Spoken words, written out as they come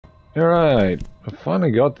Alright, I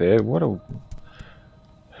finally got there. What a...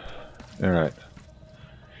 Alright.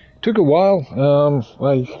 Took a while.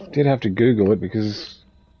 I did have to Google it because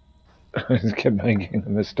I kept making a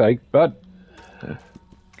mistake, but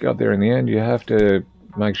got there in the end. You have to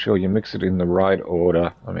make sure you mix it in the right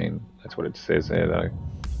order. I mean, that's what it says there, though.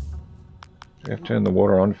 Do you have to turn the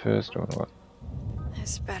water on first, or what?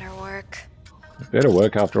 This better work. It better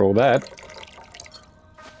work after all that.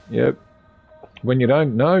 Yep. When you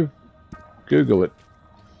don't know, Google it.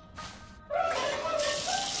 Look,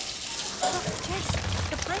 Chase,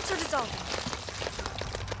 the plants are dissolving.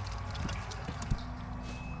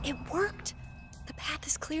 It worked! The path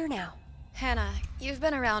is clear now. Hannah, you've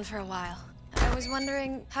been around for a while. I was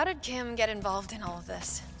wondering, how did Kim get involved in all of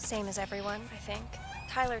this? Same as everyone, I think.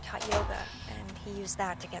 Tyler taught yoga, and he used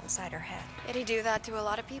that to get inside her head. Did he do that to a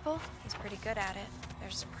lot of people? He's pretty good at it.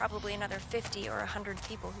 There's probably another 50 or 100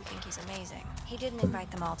 people who think he's amazing. He didn't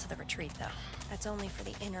invite them all to the retreat, though. That's only for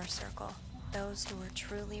the inner circle. Those who were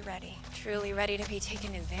truly ready. Truly ready to be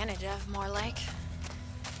taken advantage of, more like.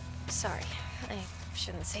 Sorry, I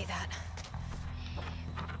shouldn't say that.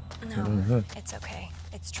 No, it's okay.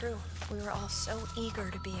 It's true. We were all so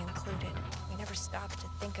eager to be included. We never stopped to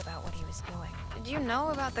think about what he was doing. Did you know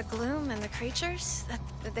about the gloom and the creatures?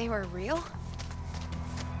 That they were real?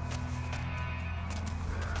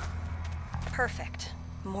 Perfect.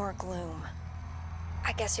 More gloom.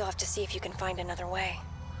 I guess you'll have to see if you can find another way.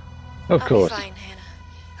 Of course. I'll be fine, Hannah.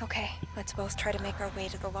 Okay, let's both try to make our way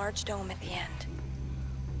to the large dome at the end.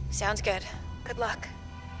 Sounds good. Good luck.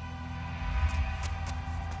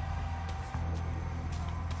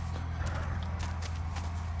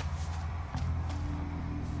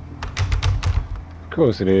 Of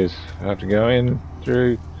course it is. I have to go in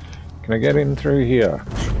through... Can I get in through here?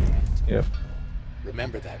 Yep.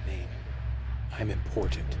 Remember that name. I'm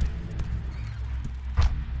important.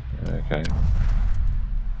 Okay.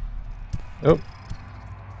 Oh.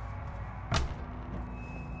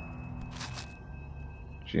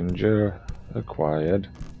 Ginger acquired.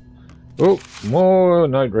 Oh, more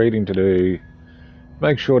note reading to do.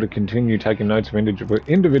 Make sure to continue taking notes of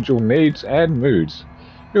individual needs and moods.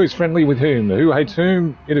 Who is friendly with whom? Who hates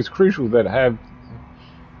whom? It is crucial that I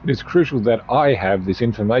have this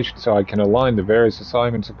information so I can align the various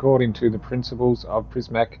assignments according to the principles of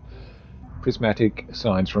prismatic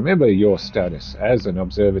science. Remember, your status as an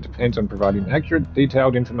observer depends on providing accurate,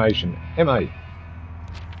 detailed information. MA.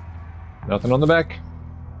 Nothing on the back.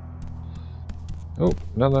 Oh,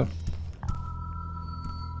 another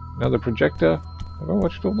projector. Have I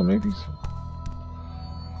watched all the movies?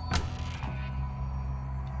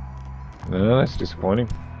 No, that's disappointing.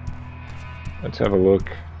 Let's have a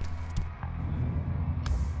look.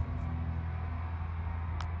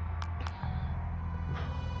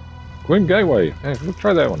 Glen Gateway. Hey, we'll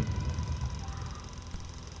try that one.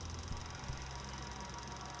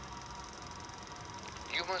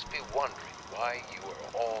 You must be wondering why you are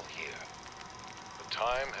all here. The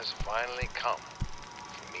time has finally come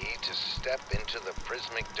for me to step into the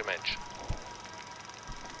prismic dimension.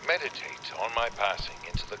 Meditate on my passing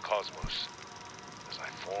into the cosmos as I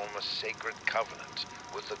form a sacred covenant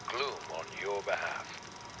with the gloom on your behalf.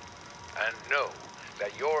 And know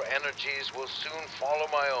that your energies will soon follow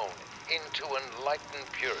my own into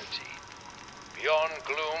enlightened purity, beyond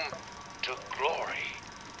gloom to glory.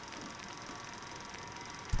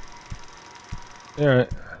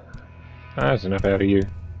 Alright. That's enough out of you.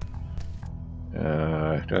 Do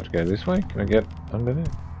I have to go this way? Can I get under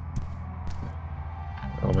there?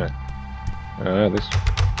 Oh man. This.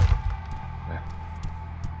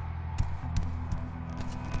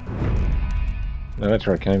 No, that's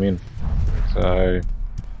where I came in. So.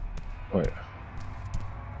 Wait.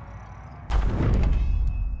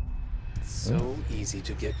 It's so easy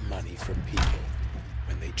to get money from people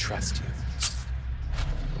when they trust you.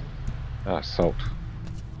 Ah, salt.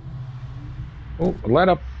 Oh, a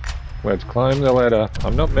ladder. Let's climb the ladder.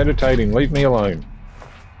 I'm not meditating. Leave me alone.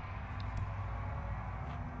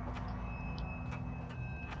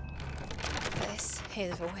 This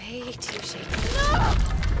is way too shaky.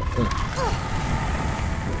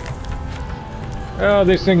 Oh,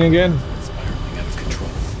 this thing again. Spiraling out of control.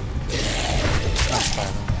 Not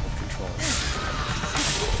spiraling out of control.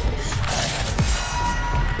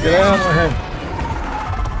 Get out of my head.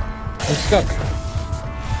 I'm stuck.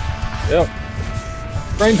 Yep.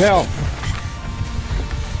 Brain power.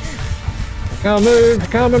 I can't move. I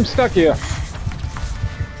can't. I'm stuck here.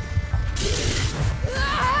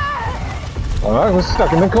 Alright, we're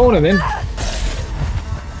stuck in the corner then.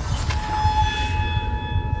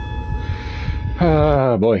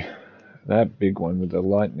 Ah, boy. That big one with the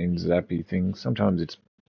lightning zappy thing. Sometimes it's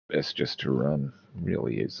best just to run. It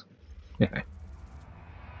really is.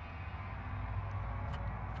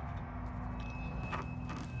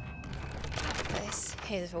 This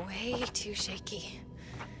is way too shaky.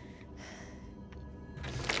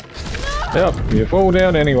 Yep, you fall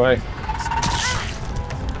down anyway.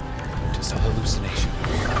 Just a hallucination.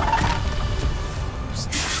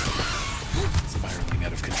 Spiraling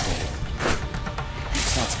out of control.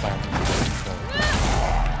 It's not spiraling out of control.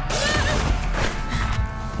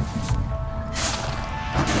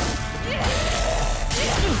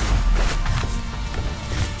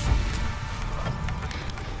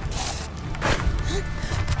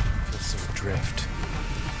 Feels so adrift.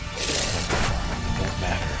 It won't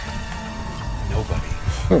matter. Nobody.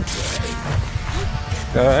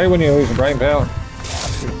 Hey, when you lose the brain power.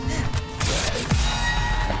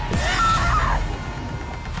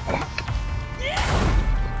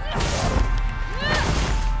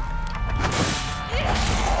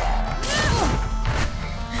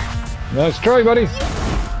 Nice try, buddy.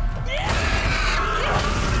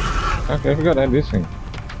 Okay, I forgot to have this thing.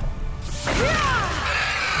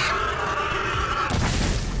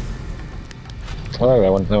 Oh,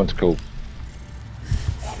 that one's cool.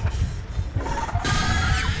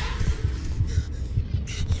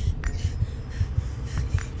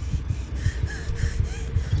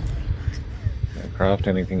 Can't craft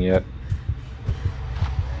anything yet.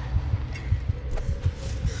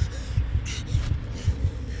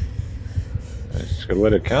 Just gotta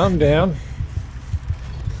let it calm down.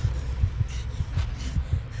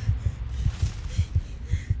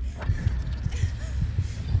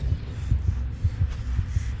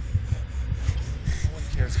 No one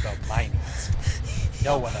cares about my needs.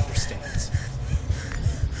 No one understands.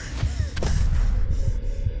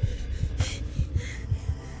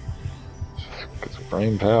 Get some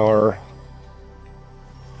brain power.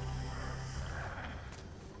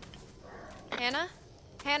 Hannah?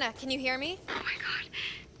 Hannah, can you hear me? Oh my god.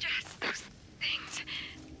 Jess, those things.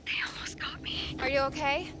 They almost got me. Are you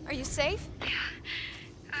okay? Are you safe? Yeah,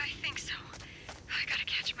 I think so. I gotta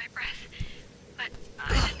catch my breath. But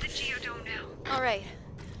I'm at the Geodome now. All right.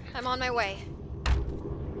 I'm on my way.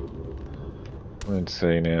 Let's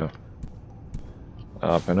see now.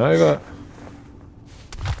 Up and over.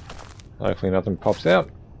 Hopefully nothing pops out.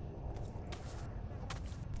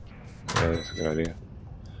 Yeah, that's a good idea.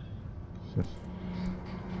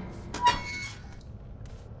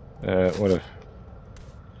 What if...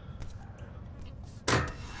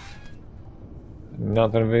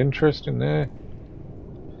 Nothing of interest in there?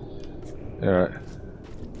 Alright.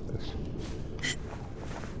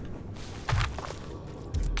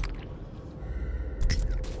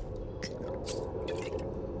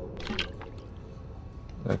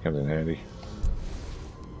 That comes in handy.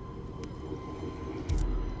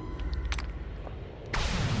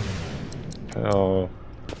 Oh.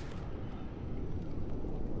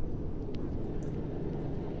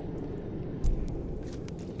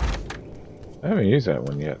 I haven't used that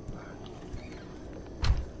one yet.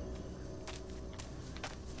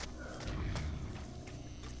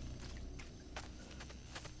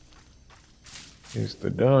 Here's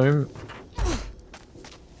the dome.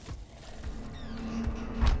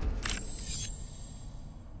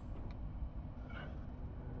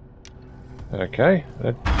 Okay,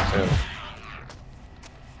 that sounds...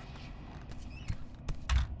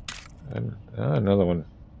 And another one.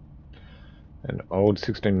 An old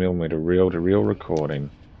 16mm reel-to-reel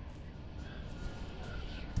recording.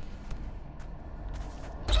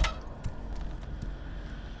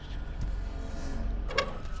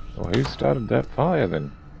 Well, who started that fire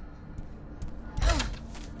then?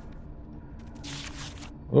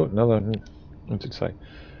 Oh, another... What's it say?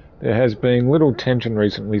 There has been little tension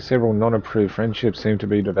recently. Several non-approved friendships seem to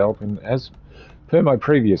be developing. As per my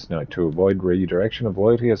previous note, to avoid redirection of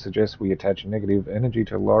loyalty, I suggest we attach negative energy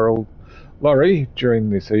to Laurie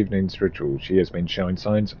during this evening's ritual. She has been showing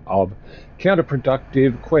signs of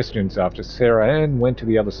counterproductive questions after Sarah Ann went to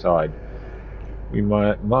the other side. We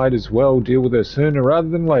might as well deal with her sooner rather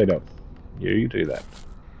than later. You do that.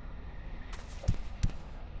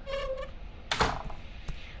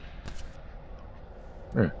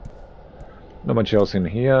 Not much else in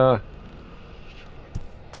here. Oh,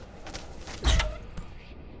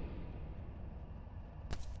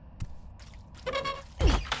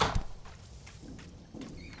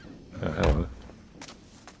 hello.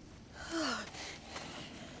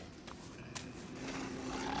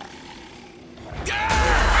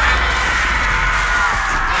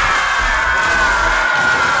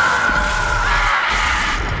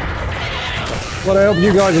 What a help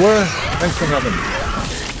you guys were. Thanks for nothing.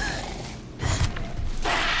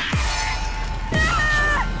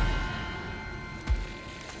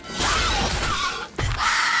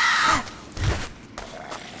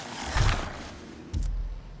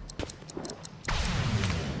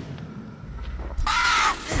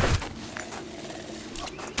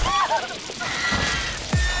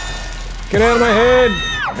 Get out of my head!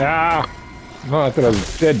 Ah! Oh, I thought I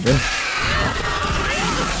was dead then.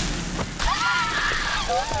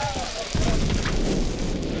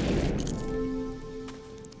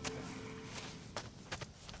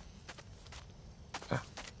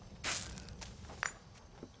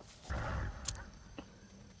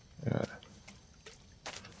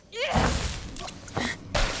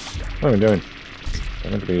 What am I doing? I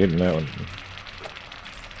meant to be hitting that one.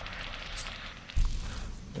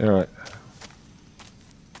 Alright.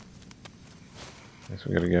 Guess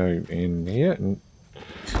we gotta go in here and...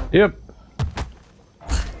 Yep!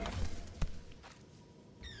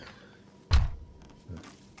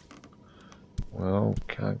 Well,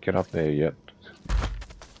 can't get up there yet.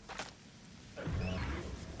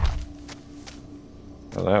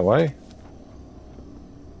 Go that way.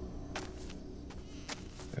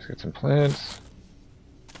 Let's get some plants.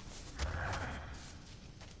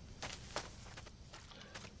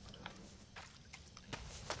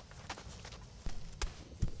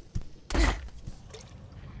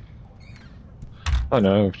 Oh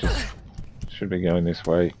no, just should be going this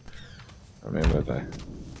way. Remember that.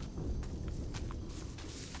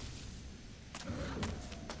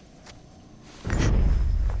 No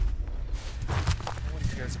one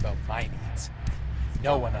cares about my needs.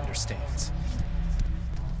 No one understands.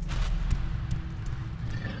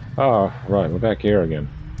 Oh, right, we're back here again.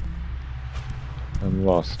 I'm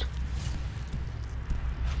lost.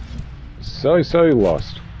 So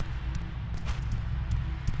lost.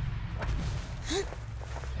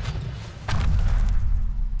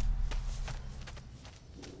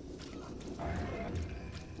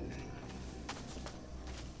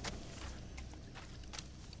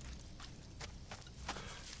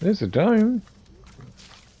 There's a dome.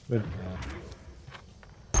 But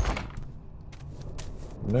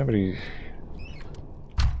nobody...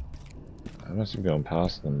 I must have gone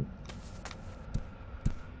past them.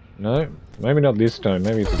 No, maybe not this dome.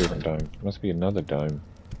 Maybe it's a different dome. Must be another dome.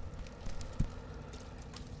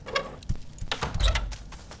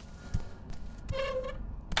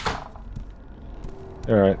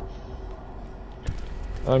 Alright.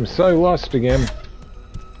 I'm so lost again.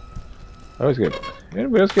 I always get...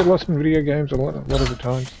 Anybody else get lost in video games a lot of the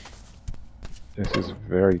times? This is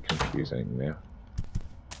very confusing now.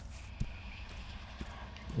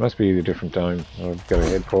 Must be a different dome I'll go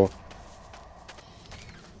ahead for.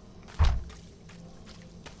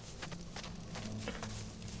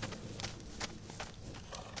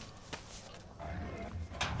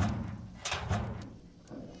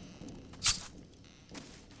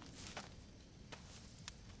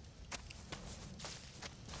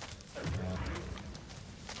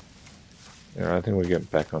 Yeah, I think we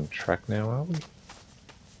get back on track now, are we?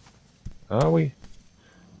 Are we?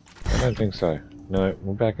 I don't think so. No,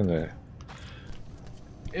 we're back in the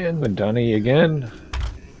dunny again.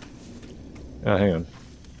 Oh, hang on.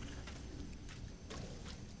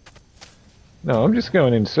 No, I'm just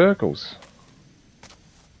going in circles.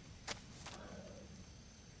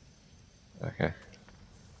 Okay.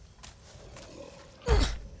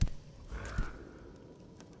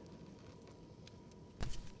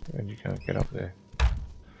 And you can't get up there.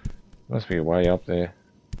 Must be a way up there.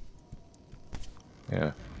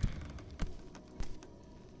 Yeah.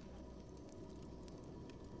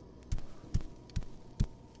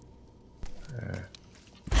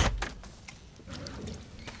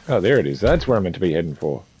 Oh, there it is. That's where I'm meant to be heading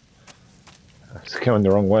for. I was going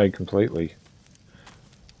the wrong way completely.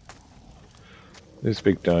 This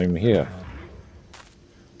big dome here.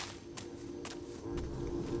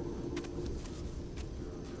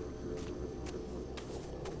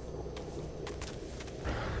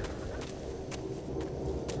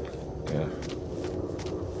 Yeah.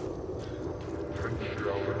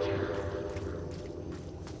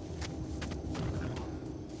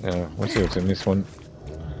 Yeah, let's see what's in this one.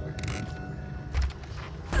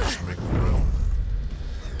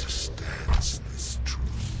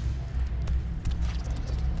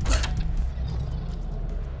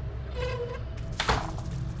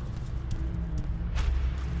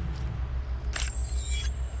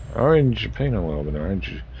 Orange penile orb, an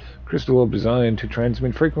orange crystal orb designed to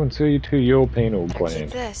transmit frequency to your penile gland.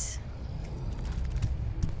 Keep this.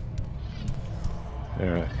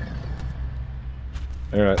 Alright.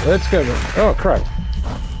 Alright, let's go. Oh, crap.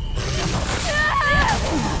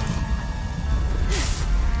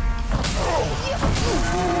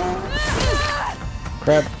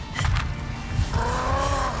 Crap.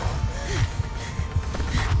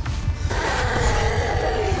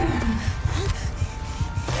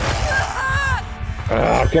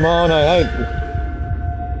 Oh, come on, I hate...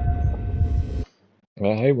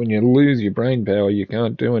 I hate when you lose your brain power, you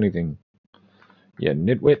can't do anything. You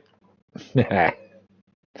nitwit.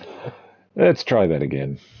 Let's try that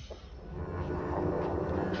again.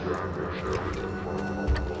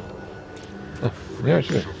 Oh, yeah,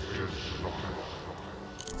 sure.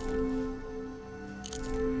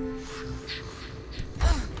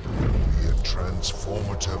 The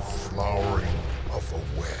transformative flowering of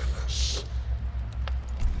awareness.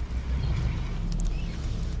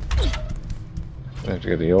 I have to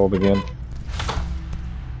get the orb again.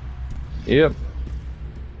 Yep.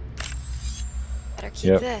 Better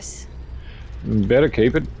keep this. Better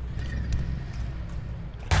keep it.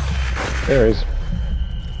 There he is.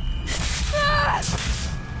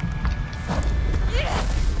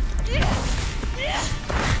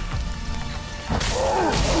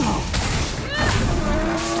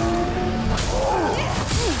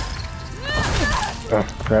 Oh,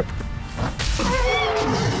 crap.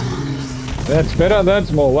 That's better,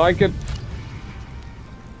 that's more like it.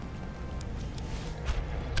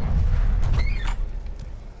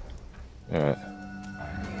 Alright.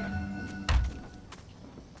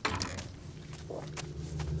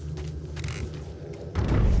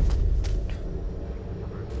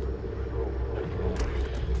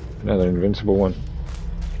 Another invincible one.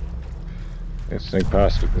 Let's sneak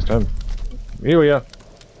past it this time. Here we are.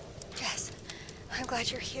 Yes, I'm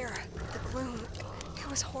glad you're here. The gloom, it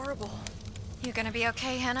was horrible. You gonna be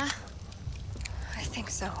okay, Hannah? I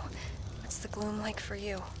think so. What's the gloom like for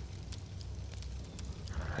you?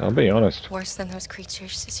 I'll be honest. Worse than those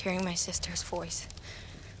creatures is hearing my sister's voice.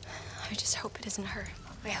 I just hope it isn't her.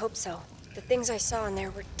 I hope so. The things I saw in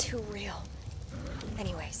there were too real.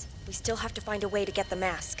 Anyways, we still have to find a way to get the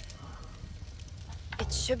mask.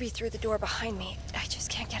 It should be through the door behind me. I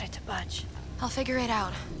just can't get it to budge. I'll figure it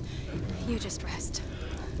out. You just rest.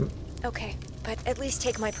 Okay, but at least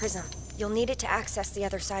take my prism. You'll need it to access the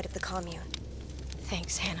other side of the commune.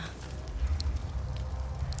 Thanks, Hannah.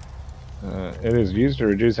 It is used to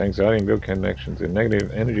reduce anxiety and build connections. The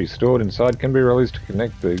negative energy stored inside can be released to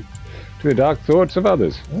connect to the dark thoughts of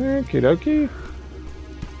others. Okie dokie.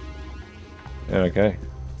 Okay.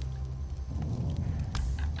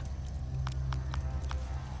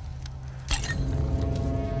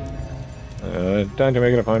 Time to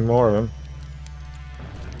make it to find more of them.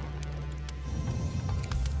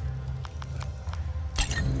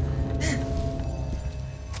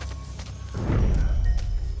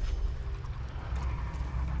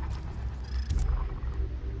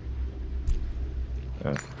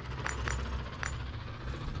 I'm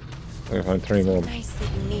gonna find 3 more. Nice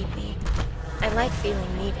that you need me. I like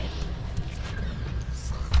feeling needed.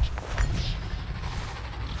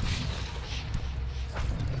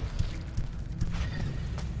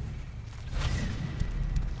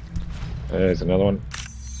 There's another one.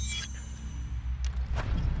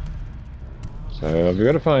 So we've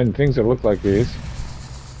got to find things that look like these.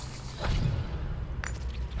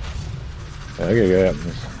 Okay, get out of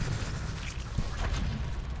this.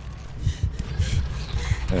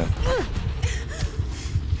 Yeah.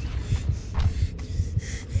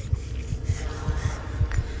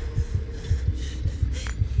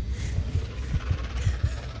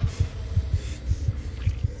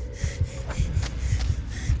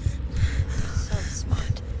 So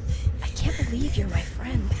smart. I can't believe you're my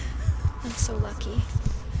friend. I'm so lucky.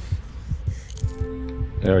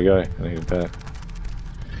 There we go. I need it back.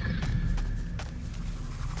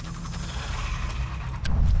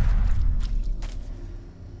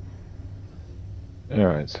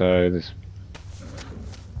 Alright, so there's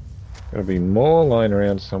gotta be more lying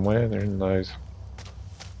around somewhere. They're in those.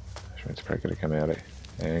 It's probably gonna come out of.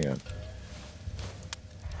 Hang on.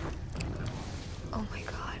 Oh my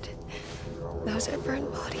god. Those are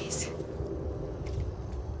burnt bodies.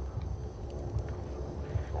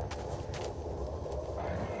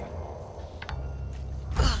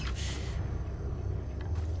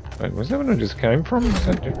 Wait, was that one I just came from? Is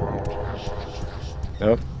that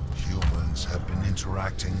nope. Humans have been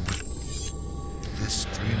interacting with this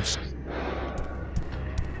dreamscape.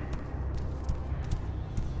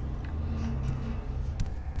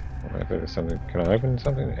 I thought there's something. Can I open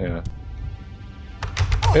something? Yeah.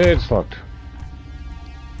 It's locked.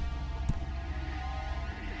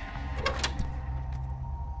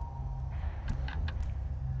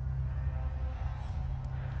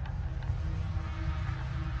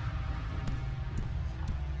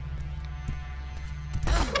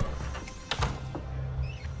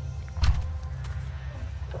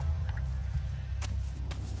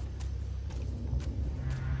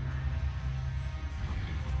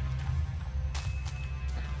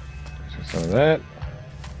 Some of that.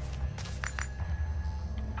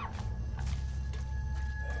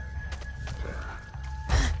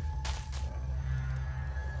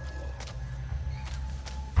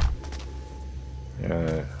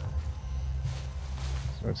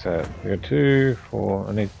 What's that? We got 2, 4.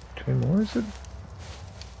 I need 2 more, is it?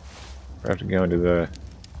 I have to go into the...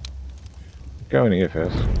 Go in here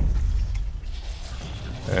first.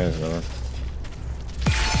 There's another one.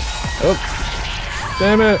 Oh!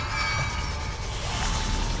 Damn it!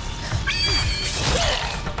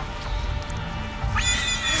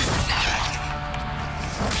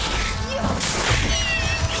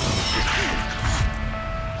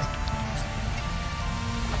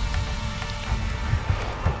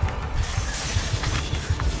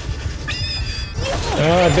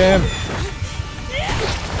 Ah, damn!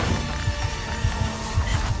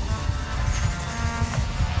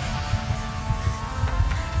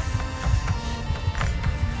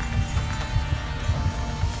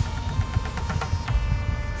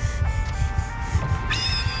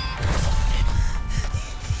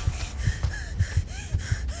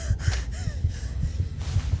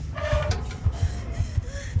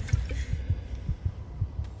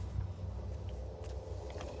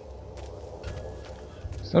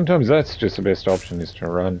 Sometimes that's just the best option, is to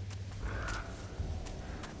run.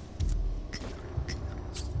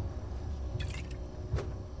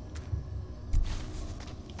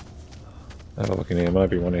 Have a look in here, might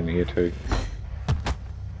be one in here too.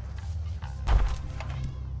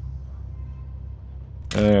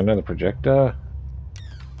 Another projector.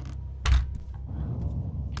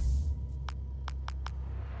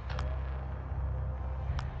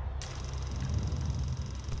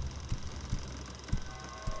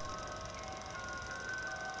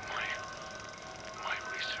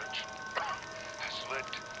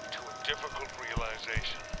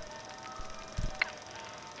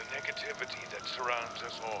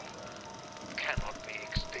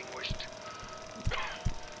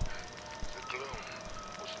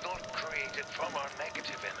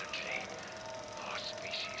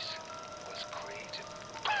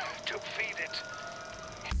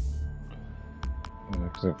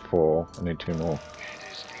 Except 4. I need 2 more. It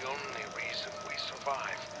is the only reason we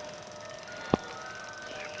survive.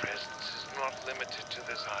 Their presence is not limited to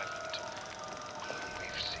this island. All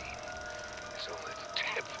we've seen is only the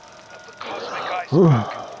tip of the cosmic iceberg.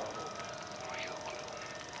 Real gloom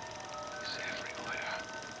is everywhere.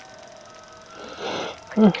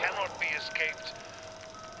 It cannot be escaped.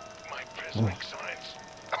 My prismic science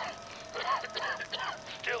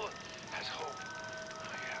still has hope.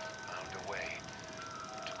 I have found a way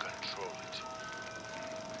to control it.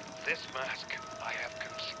 This mask I have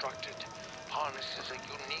constructed harnesses a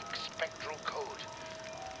unique spectral code.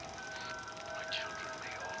 My children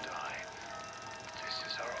may all die, but this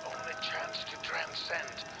is our only chance to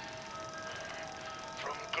transcend.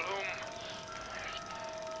 From gloom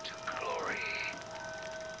to glory.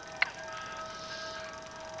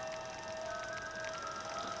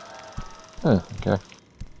 Oh, okay.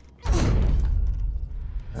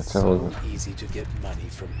 That's how So easy to get money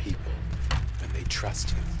from people when they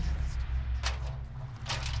trust you.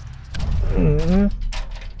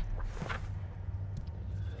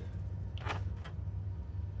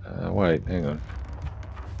 Wait, hang on.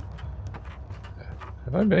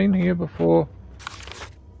 Have I been here before?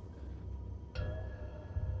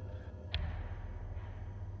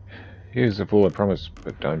 Here's the fool I promise,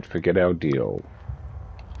 but don't forget our deal.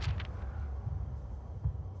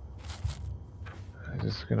 Is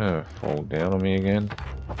this gonna fall down on me again?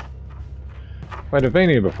 Wait, I've been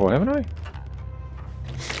here before, haven't I?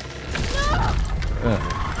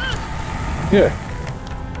 Yeah.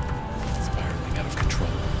 Spiraling out of control.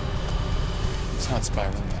 It's not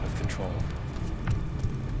spiraling out of control.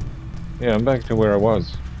 Yeah, I'm back to where I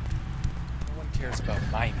was. No one cares about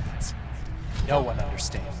my needs. No one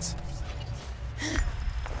understands.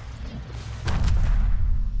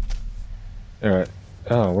 Alright.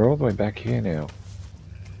 Oh, we're all the way back here now.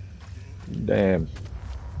 Damn.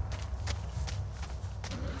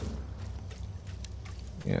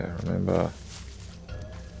 Yeah, remember.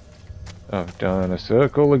 I've done a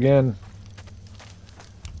circle again.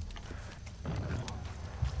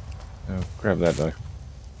 Oh, grab that though.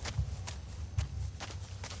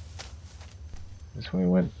 This way we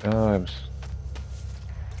went. Oh,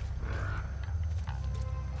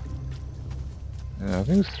 I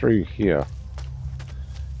think it's through here.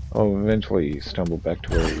 I'll eventually stumble back to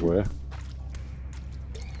where we were.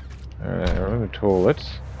 Alright, I remember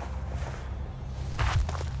toilets.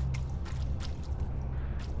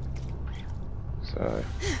 So...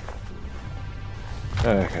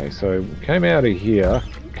 Okay, so we came out of here.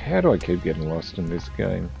 How do I keep getting lost in this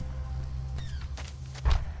game?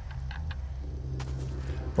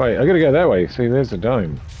 Wait, I gotta go that way. See, there's the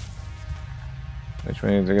dome. Which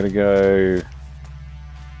means I gotta go...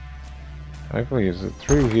 Hopefully, is it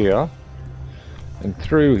through here? And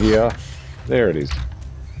through here. There it is.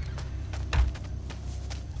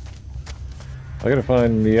 I gotta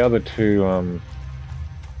find the other two,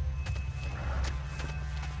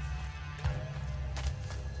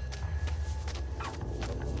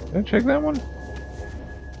 Did I check that one?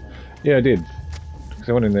 Yeah, I did. Because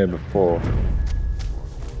I went in there before.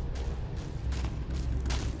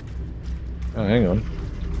 Oh, hang on.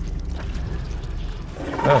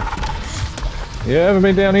 Oh. Yeah, I haven't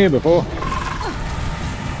been down here before.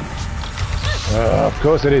 Of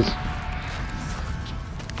course it is.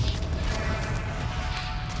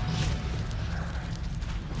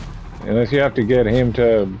 Unless you have to get him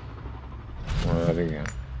to... Well, I think...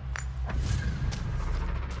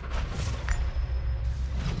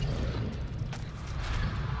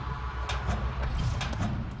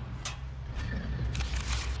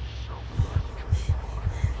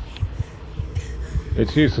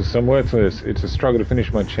 It's useless, I'm worthless. It's a struggle to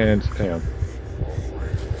finish my chance down.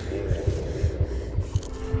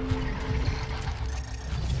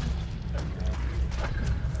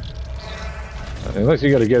 Unless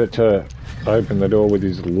you got to get it to open the door with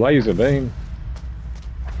his laser beam.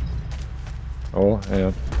 Oh, hang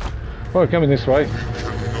on. Oh, coming this way. You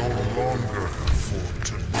can no longer afford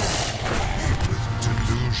to live with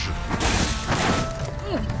delusion.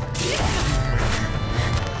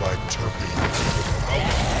 Like turbines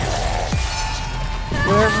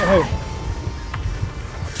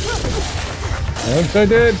I'm so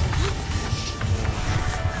dead.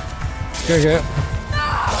 Go.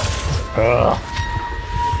 Ugh.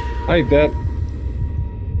 Hate that.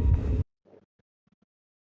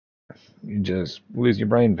 You just lose your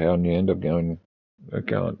brain power and you end up going, I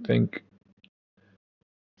can't think.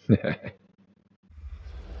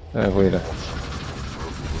 Weirder.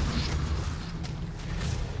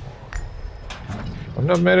 I'm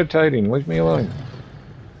not meditating, leave me alone.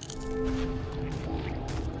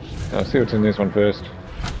 I'll see what's in this one first.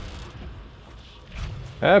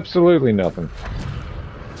 Absolutely nothing.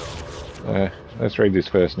 Let's read this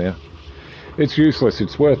first now. It's useless,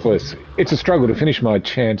 it's worthless. It's a struggle to finish my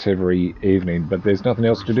chants every evening, but there's nothing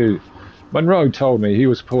else to do. Monroe told me he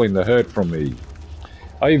was pulling the hurt from me.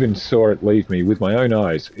 I even saw it leave me with my own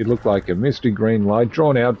eyes. It looked like a misty green light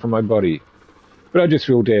drawn out from my body. But I just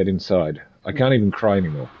feel dead inside. I can't even cry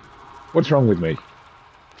anymore. What's wrong with me?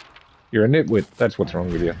 You're a nitwit, that's what's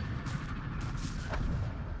wrong with you.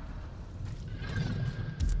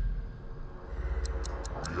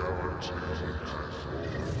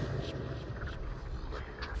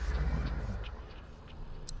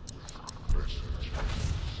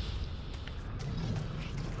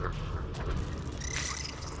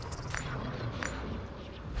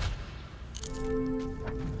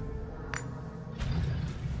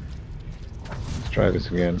 Let's try this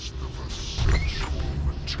again.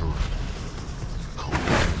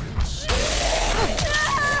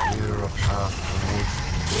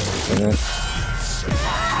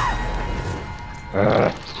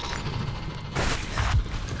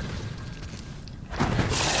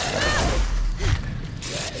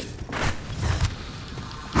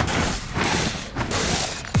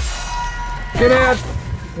 Get out!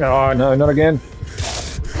 Oh no, not again.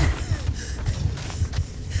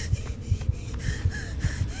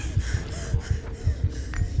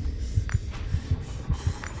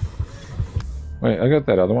 Wait, I got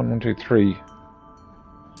that other one. 1, 2, 3.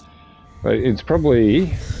 But it's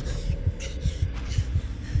probably...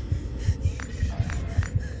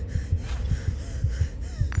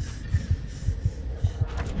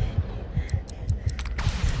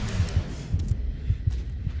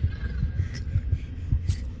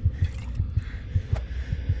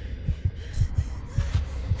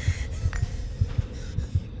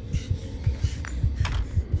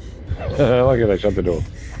 Look at that, shut the door.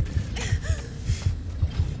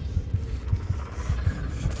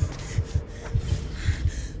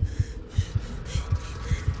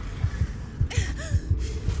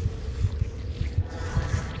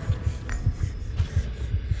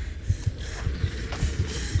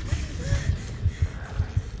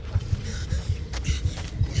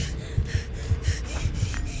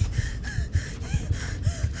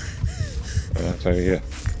 That's over here.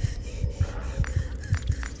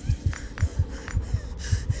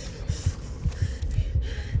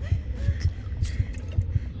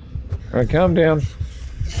 Alright, calm down.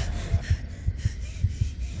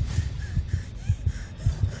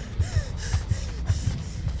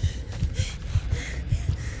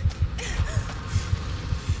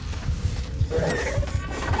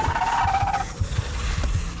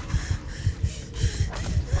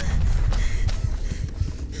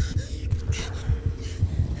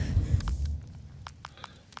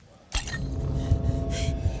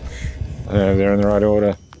 They're in the right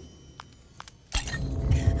order.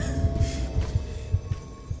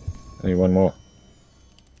 I need one more.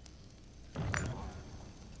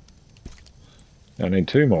 I need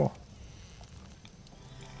two more.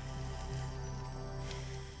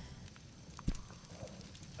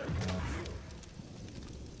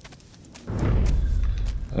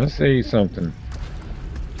 I see something.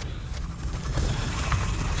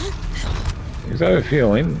 Because I have a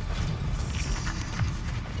feeling.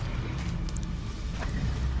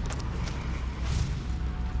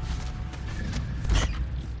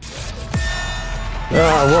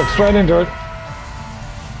 Ah, I walked straight into it.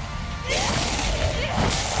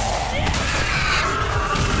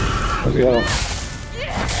 Where's the other?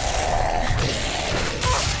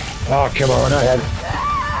 Oh, come on, I had.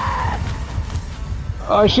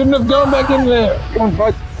 I shouldn't have gone back in there. Come on,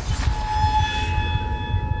 fight.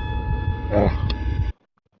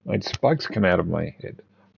 Made spikes come out of my head.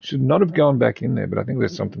 Should not have gone back in there, but I think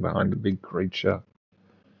there's something behind the big creature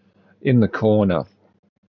in the corner.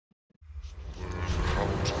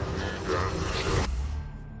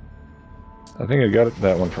 I think I got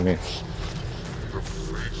that one from here.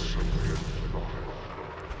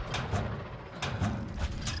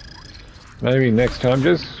 Maybe next time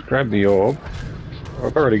just grab the orb.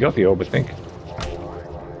 I've already got the orb, I think.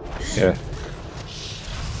 Yeah.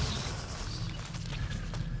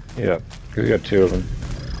 Yeah, because we got two of them.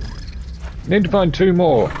 Need to find two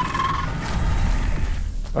more.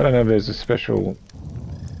 I don't know if there's a special...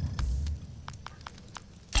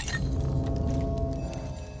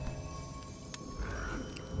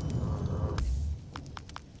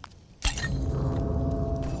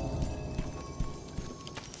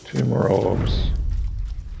 Two more orbs.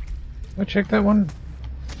 I check that one?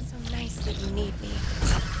 So nice that you need me.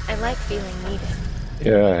 I like feeling needed.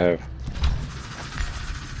 Yeah, I have.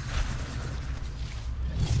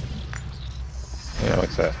 Yeah,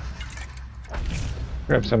 what's that?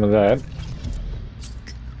 Grab some of that.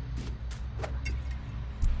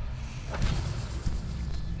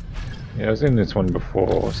 Yeah, I was in this one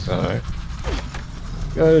before, so...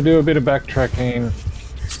 Gotta do a bit of backtracking.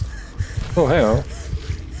 Oh, hang on.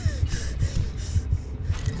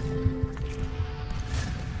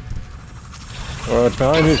 Oh, it's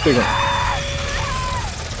behind this big one.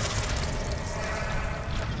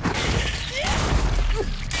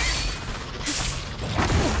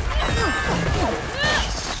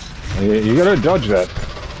 You gotta dodge that.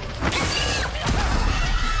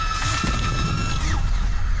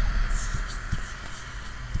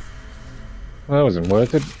 Well, that wasn't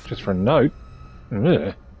worth it, just for a note.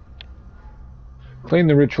 Ugh. Clean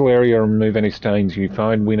the ritual area and remove any stains you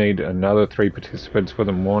find. We need another 3 participants for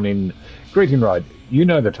the morning greeting ride. You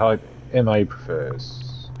know the type MA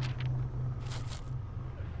prefers.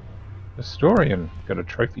 Historian got a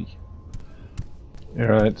trophy.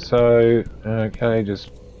 Alright, so, okay,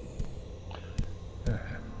 just...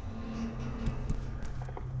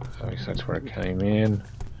 I guess that's where it came in.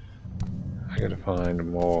 I gotta find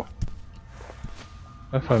more.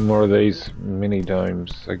 I find more of these mini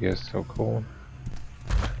domes, I guess I'll call them.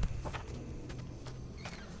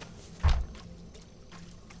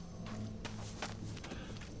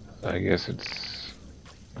 I guess it's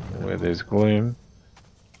where there's gloom.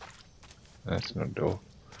 That's not a door.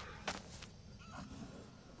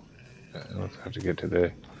 Let's have to get to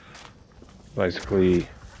there. Basically,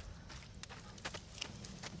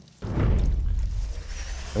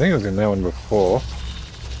 I think I was in that one before.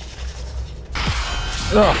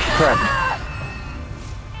 Oh, crap.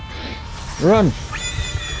 Run!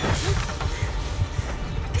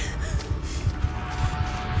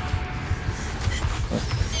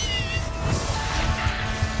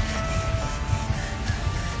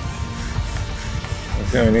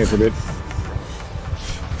 Let's go in here for a bit.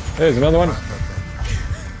 There's another one.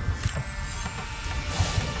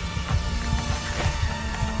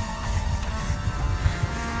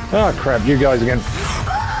 Oh crap, you guys again.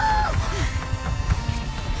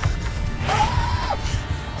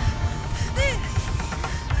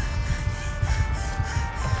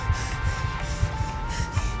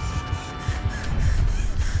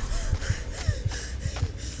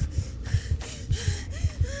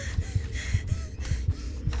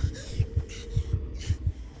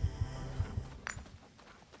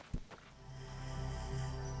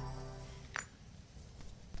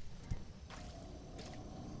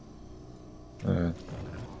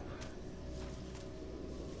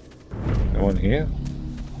 No one here?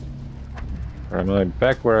 Or am I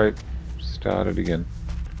back where I started again?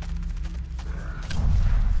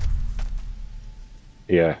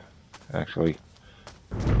 Yeah, actually.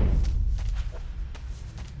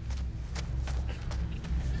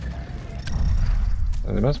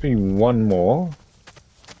 So there must be one more.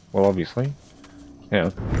 Well, obviously. Yeah.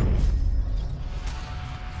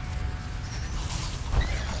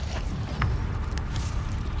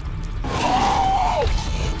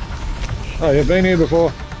 Oh, you've been here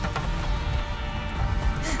before.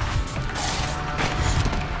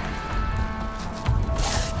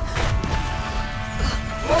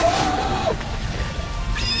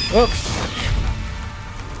 Oops.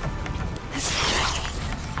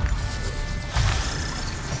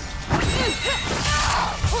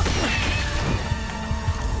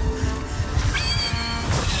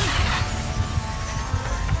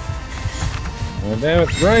 Oh, damn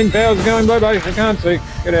it. Rain power's going bye-bye. I can't see.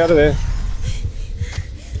 Get out of there.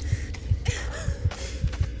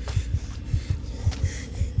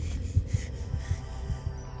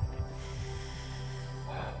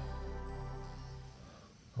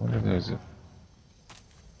 I wonder if there's a...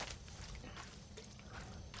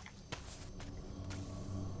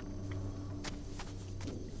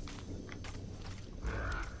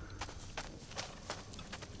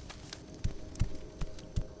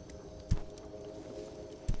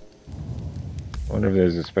 I wonder if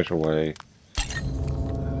there's a special way.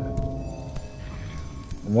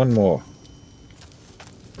 And one more.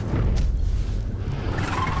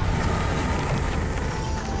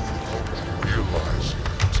 Realize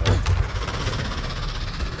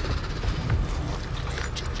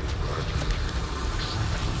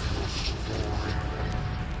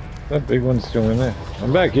That big one's still in there.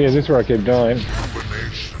 I'm back here. This is where I keep dying.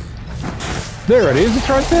 illumination. There it is. It's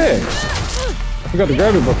right there. I forgot to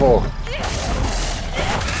grab it before.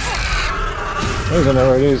 I don't know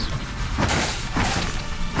where it is.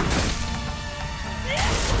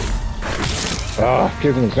 Ah,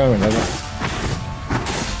 keep them coming, doesn't it?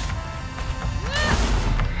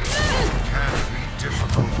 Can be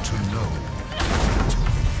difficult to know.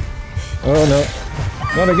 Oh no.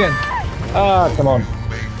 Not again. Ah, come on.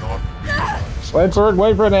 May not realize Wait for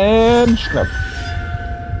it, and snap.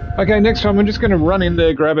 Okay, next time I'm just going to run in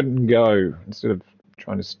there, grab it, and go, instead of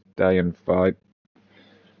trying to stay and fight.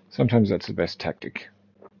 Sometimes that's the best tactic.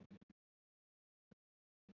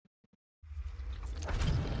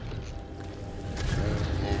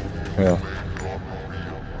 Well,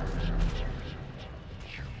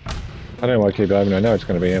 I don't know why I keep opening. I know it's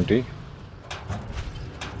going to be empty.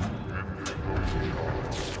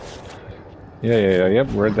 Yep,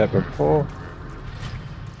 read that before.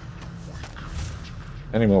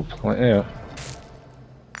 Any more yeah.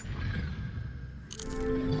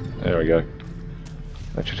 There we go.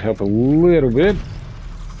 That should help a little bit.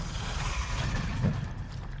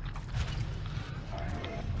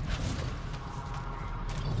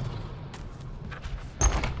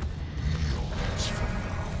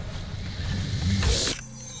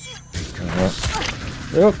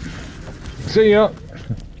 Yep. See ya.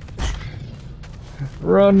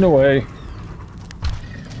 Run away.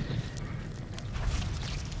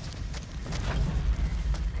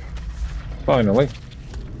 Finally.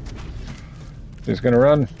 Just gonna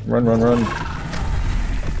run. Run.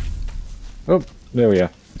 Oh, there we are.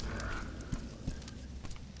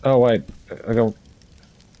 Oh, wait. I don't...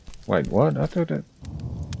 Wait, what? I thought that...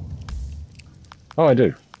 Oh, I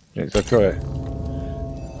do. Yes, I thought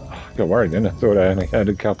I got worried then. I thought I only had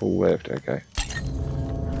a couple left. Okay.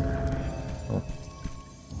 Oh,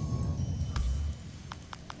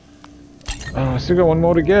 I still got one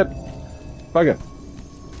more to get. Bugger.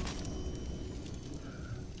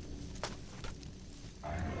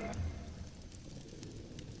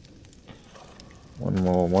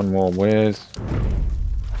 One more. Where's...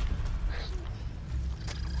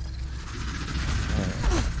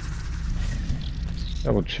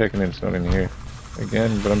 Double checking it's not in here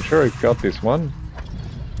again, but I'm sure I got this one.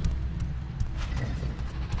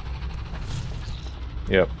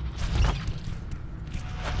 Yep.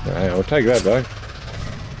 Alright, I'll take that though.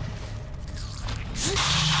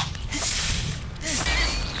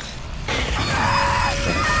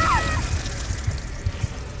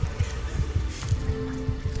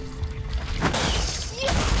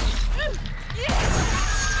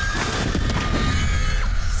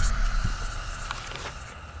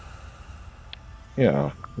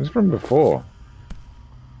 Yeah, this is from before.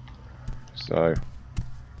 So...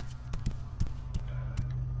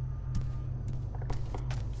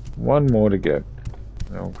 one more to get.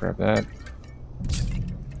 I'll grab that.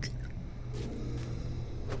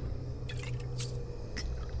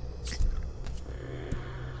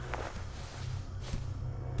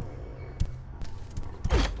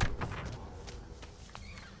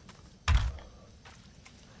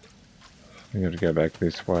 I have to go back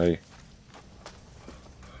this way.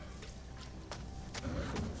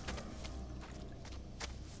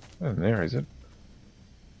 not in there, is it?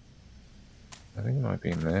 I think it might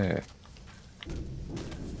be in there.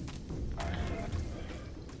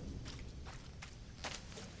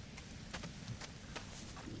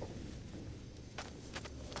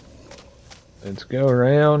 Let's go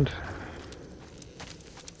around.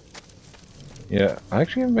 Yeah, I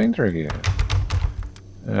actually haven't been through here.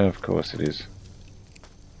 Of course it is.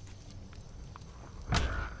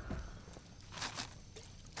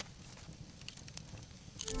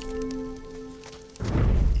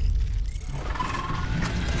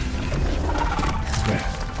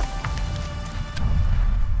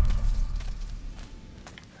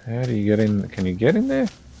 How do you get in? Can you get in there?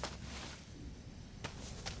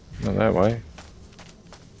 Not that way.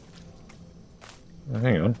 Oh,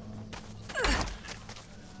 hang on.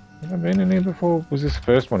 Have I been in here before? Was this the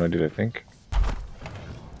first one I did, I think?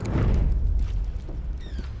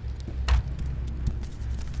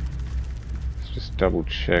 Let's just double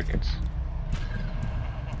check. It's...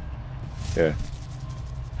 Yeah.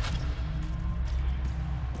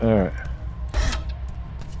 Alright.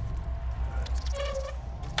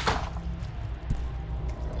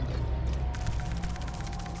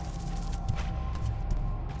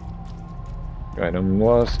 Right, I'm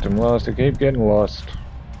lost, I keep getting lost.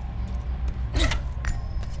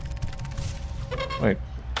 Wait.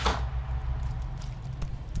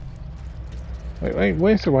 Wait,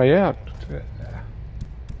 where's the way out?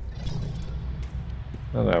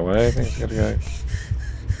 Not that way, I think it's gotta go.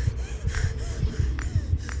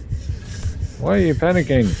 Why are you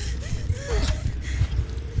panicking?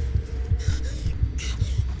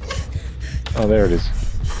 Oh, there it is.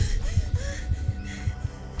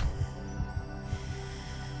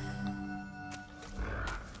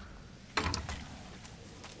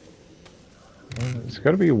 There's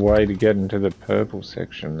got to be a way to get into the purple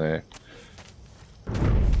section there.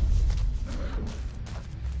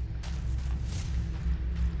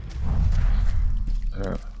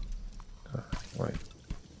 Wait.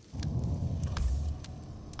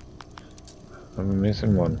 I'm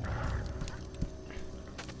missing one.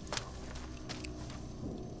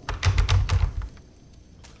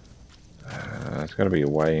 There's got to be a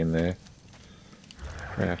way in there.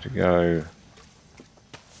 I have to go.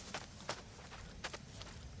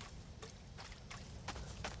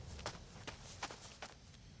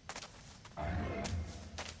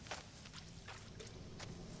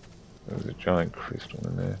 There's a giant crystal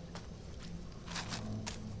in there.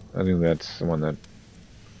 I think that's the one that...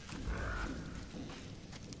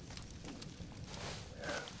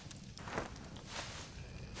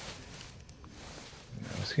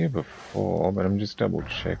 I was here before, but I'm just double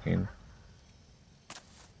checking.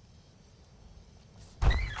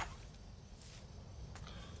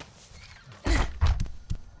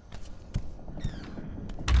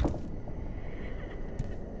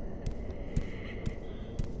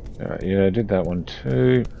 Alright, yeah, I did that one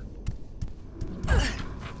too.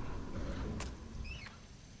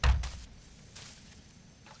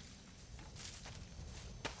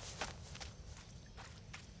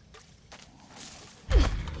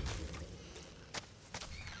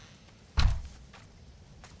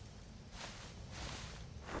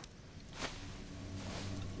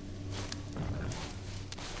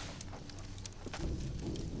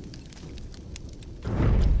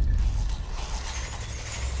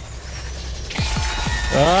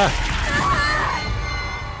 Ah!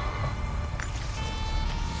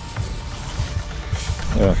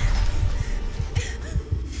 Yeah.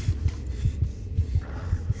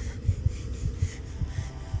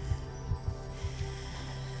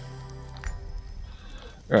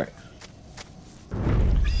 Right.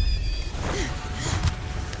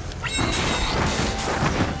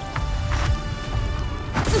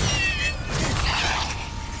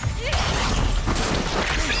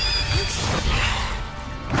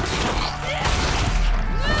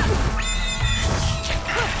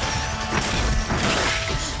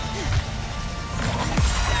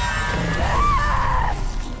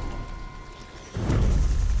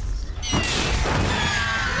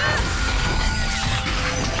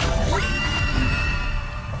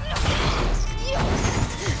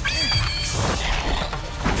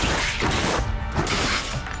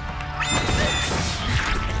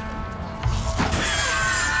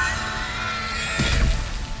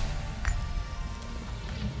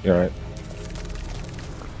 You're right.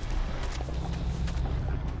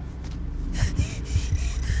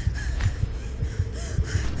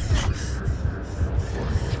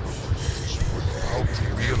 Without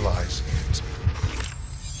realizing it.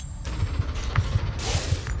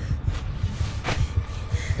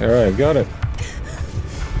 Alright, got it.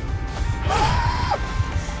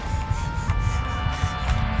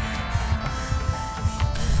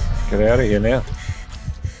 Get out of here now.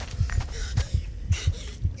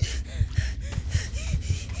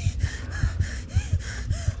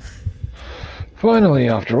 Finally,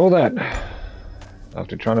 after all that,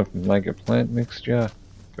 after trying to make a plant mixture,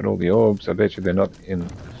 got all the orbs, I bet you they're not in...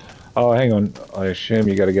 Oh, hang on, I assume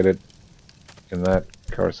you got to get it in that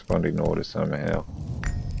corresponding order somehow.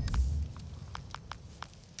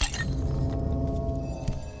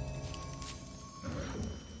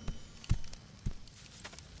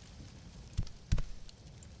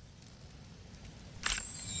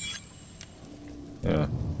 Yeah.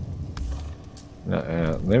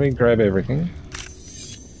 No, let me grab everything.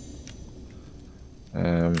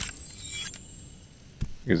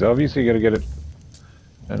 Because obviously you got to get it.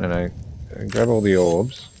 No. Grab all the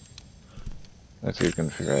orbs. Let's see if you can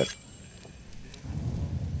figure out.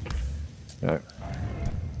 No.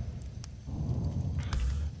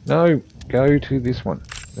 No, go to this one.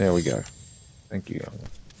 There we go. Thank you.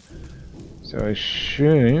 So I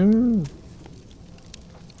assume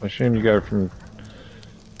you go from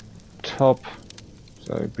top.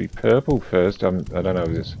 So it'd be purple first. I don't know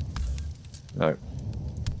if this. No.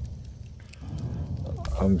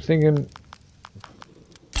 I'm thinking,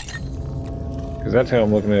 because that's how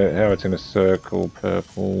I'm looking at it, how it's in a circle,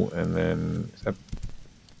 purple, and then is that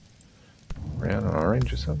brown and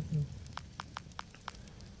orange or something?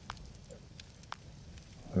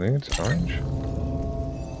 I think it's orange.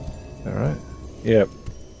 Alright. Yep.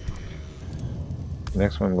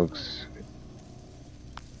 Next one looks,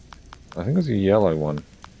 I think it's a yellow one.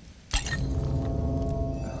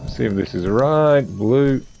 Let's see if this is right.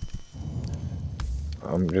 Blue.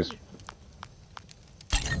 I'm just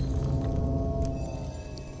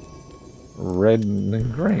red and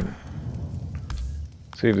then green.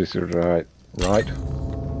 See if this is right. Right.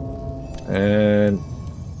 And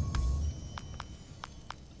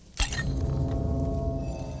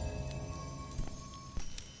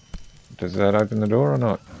does that open the door or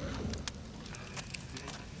not?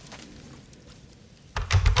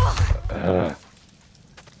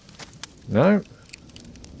 No.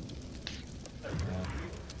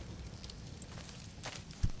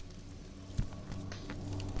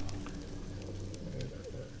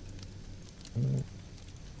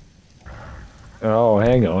 Oh,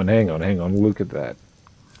 hang on, look at that.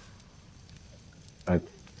 I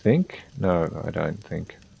think? No, I don't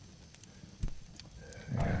think.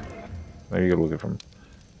 Yeah. Maybe you gotta look at it from...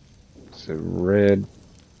 So red...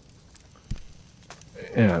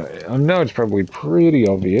 Yeah, I know it's probably pretty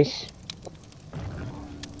obvious.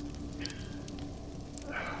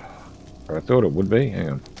 I thought it would be, hang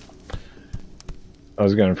on. I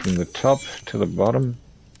was going from the top to the bottom.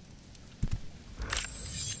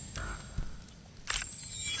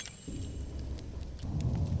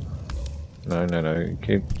 No,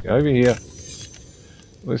 keep over here.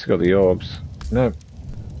 At least got the orbs. No.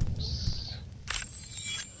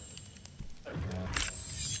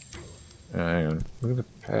 Hang on, look at the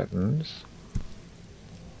patterns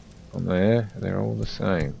on there, they're all the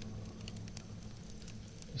same.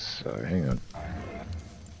 So, hang on.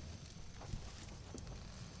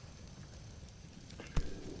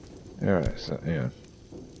 Alright, so, yeah.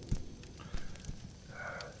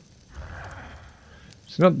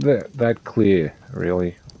 It's not that clear,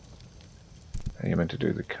 really. How you meant to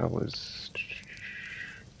do the colours.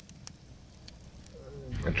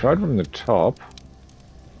 I tried from the top.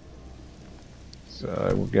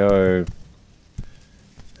 So we'll go,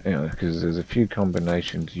 you know, because there's a few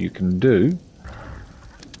combinations you can do.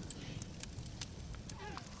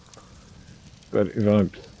 But if I'm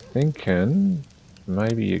thinking,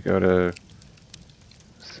 maybe you gotta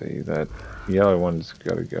see that yellow one's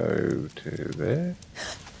gotta go to there.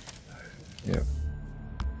 Yep.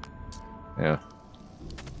 Yeah.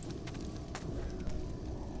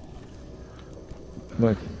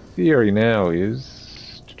 My theory now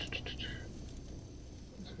is,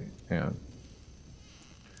 yeah.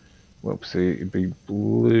 Well, see, it'd be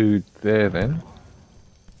blue there then.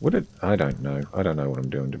 Would it? I don't know. I don't know what I'm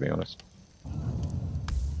doing, to be honest.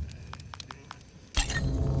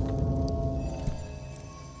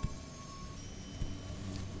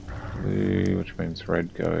 Blue, which means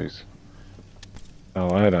red goes.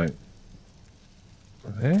 Oh, I don't.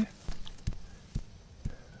 There?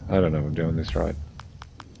 I don't know if I'm doing this right.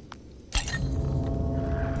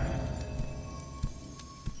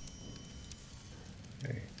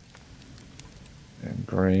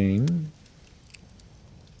 Green.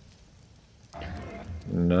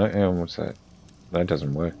 No, and what's that? That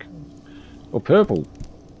doesn't work. Or purple.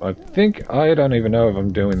 I think, I don't even know if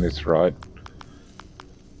I'm doing this right.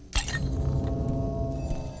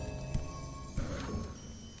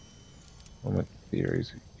 On my here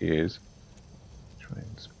is which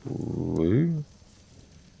one's blue?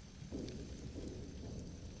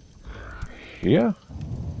 Here?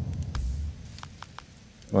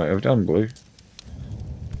 Wait, I've done blue.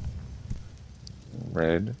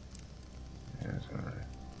 Red. Yes, alright.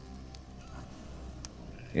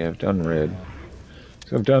 Yeah, I've done red.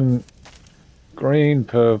 So I've done green,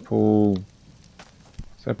 purple.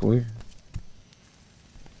 Is that blue?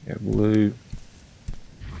 Yeah, blue.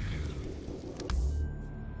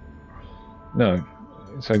 No,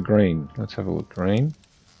 so green. Let's have a look. Green.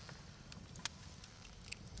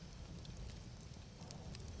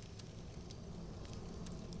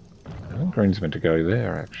 I think green's meant to go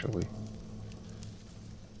there, actually.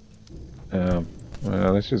 Well,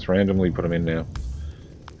 let's just randomly put them in now,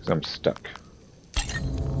 because I'm stuck.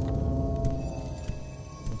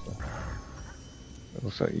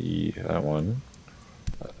 Also, yeah, that one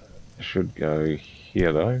should go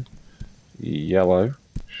here, though. Yellow.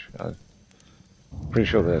 Pretty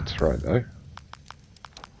sure that's right, though.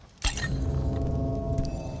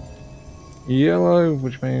 Yellow,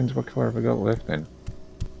 which means what colour have I got left then?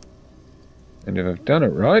 And if I've done it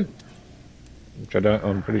right, which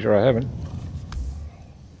I'm pretty sure I haven't.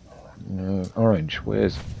 No, orange.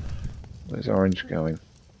 Where's orange going?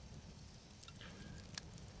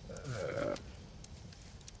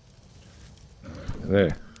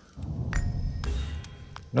 There.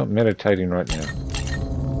 Not meditating right now.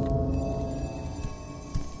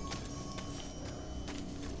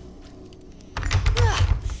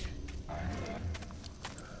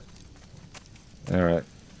 Alright.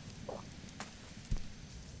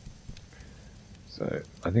 So,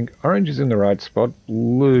 I think orange is in the right spot.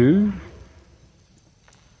 Blue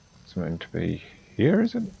is meant to be here,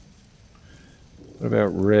 is it? What about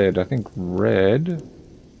red? I think red...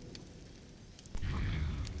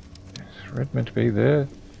 Is red meant to be there?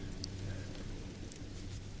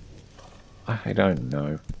 I don't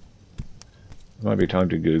know. It might be time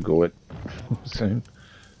to Google it soon.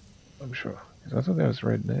 I'm sure. Because I thought there was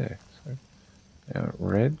red there. So now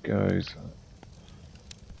red goes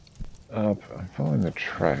up. I'm following the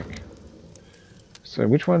track. So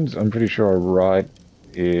which ones I'm pretty sure are right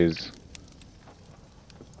is...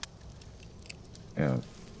 Yeah.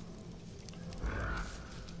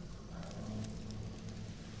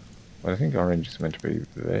 But I think orange is meant to be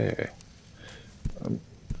there.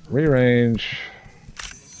 Rearrange.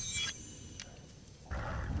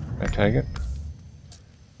 I take it.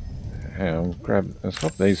 I'll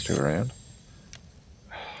swap these two around.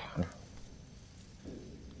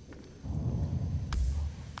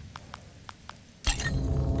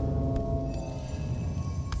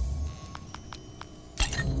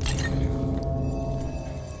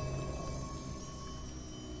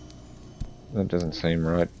 That doesn't seem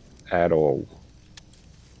right at all.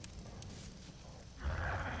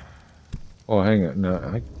 Oh, hang on.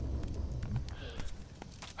 No,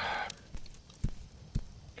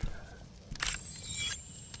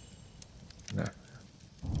 no.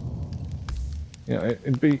 Yeah,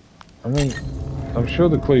 it'd be... I mean, I'm sure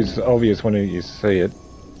the clue's obvious when you see it.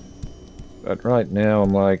 But right now,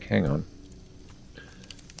 I'm like, hang on.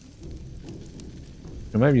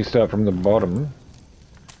 And maybe you start from the bottom.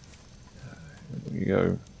 You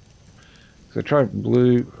go... So try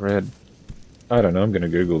blue, red... I don't know, I'm going to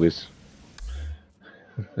Google this.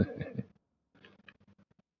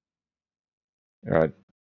 Alright.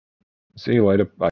 See you later. Bye.